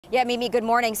Yeah, Mimi, good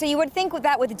morning. So you would think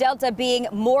that with Delta being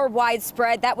more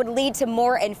widespread, that would lead to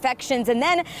more infections and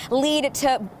then lead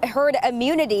to herd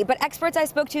immunity. But experts I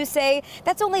spoke to say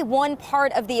that's only one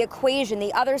part of the equation,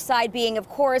 the other side being, of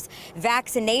course,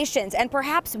 vaccinations. And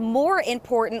perhaps more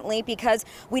importantly, because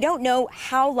we don't know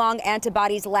how long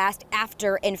antibodies last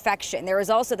after infection. There is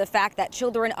also the fact that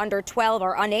children under 12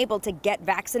 are unable to get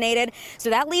vaccinated. So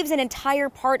that leaves an entire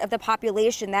part of the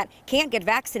population that can't get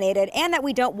vaccinated and that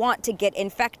we don't want to get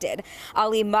infected.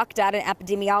 Ali Mokdad, an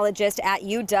epidemiologist at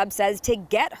UW, says to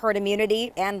get herd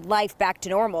immunity and life back to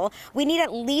normal, we need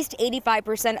at least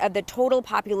 85% of the total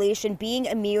population being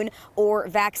immune or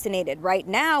vaccinated. Right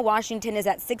now, Washington is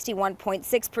at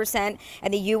 61.6%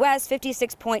 and the U.S.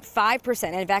 56.5%,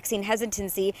 and vaccine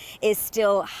hesitancy is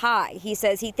still high. He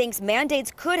says he thinks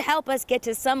mandates could help us get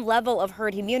to some level of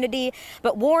herd immunity,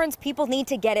 but warns people need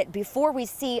to get it before we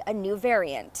see a new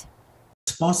variant.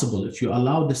 It's possible if you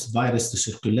allow this virus to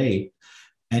circulate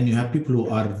and you have people who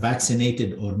are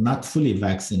vaccinated or not fully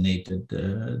vaccinated,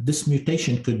 this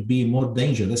mutation could be more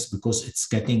dangerous because it's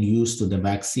getting used to the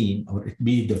vaccine, or it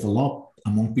be developed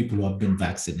among people who have been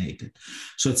vaccinated.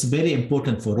 So it's very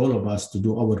important for all of us to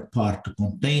do our part to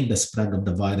contain the spread of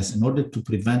the virus in order to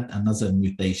prevent another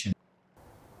mutation.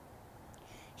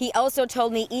 He also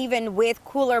told me even with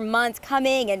cooler months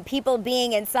coming and people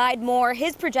being inside more,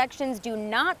 his projections do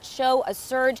not show a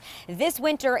surge this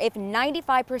winter if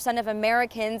 95% of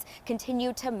Americans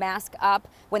continue to mask up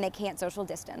when they can't social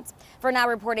distance. For now,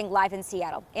 reporting live in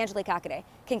Seattle, Angelique Kakade,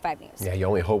 King 5 News. Yeah, you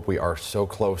only hope we are so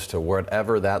close to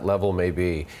whatever that level may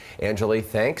be. Angelique,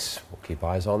 thanks. We'll keep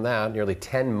eyes on that. Nearly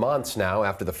 10 months now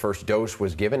after the first dose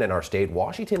was given in our state,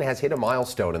 Washington has hit a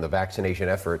milestone in the vaccination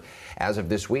effort. As of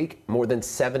this week, more than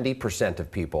 70%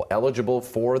 of people eligible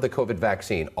for the COVID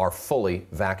vaccine are fully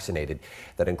vaccinated.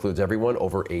 That includes everyone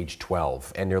over age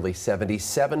 12. And nearly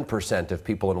 77% of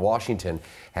people in Washington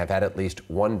have had at least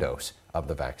one dose of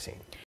the vaccine.